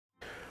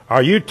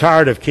Are you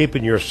tired of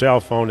keeping your cell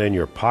phone in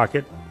your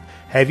pocket?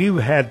 Have you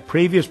had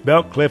previous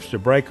belt clips to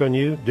break on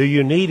you? Do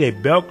you need a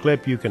belt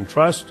clip you can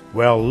trust?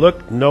 Well,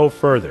 look no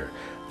further.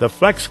 The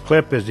Flex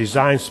Clip is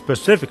designed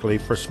specifically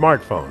for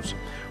smartphones.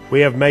 We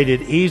have made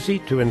it easy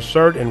to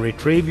insert and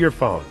retrieve your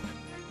phone.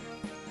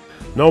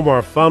 No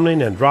more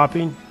fumbling and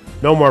dropping.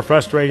 No more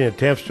frustrating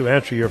attempts to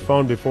answer your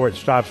phone before it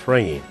stops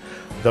ringing.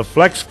 The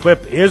Flex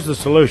Clip is the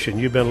solution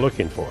you've been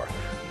looking for.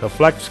 The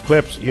Flex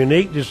Clip's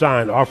unique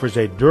design offers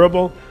a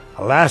durable,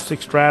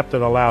 elastic strap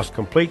that allows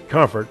complete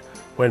comfort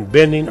when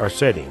bending or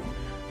sitting.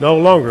 No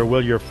longer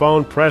will your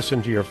phone press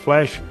into your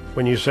flesh.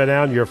 When you sit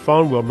down, your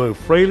phone will move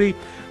freely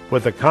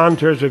with the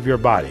contours of your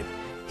body.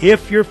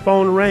 If your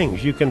phone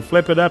rings, you can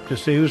flip it up to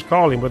see who's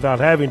calling without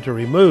having to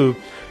remove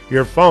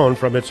your phone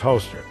from its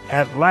holster.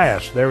 At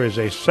last, there is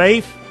a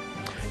safe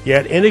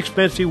yet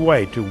inexpensive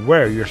way to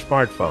wear your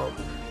smartphone.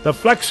 The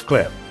Flex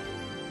Clip.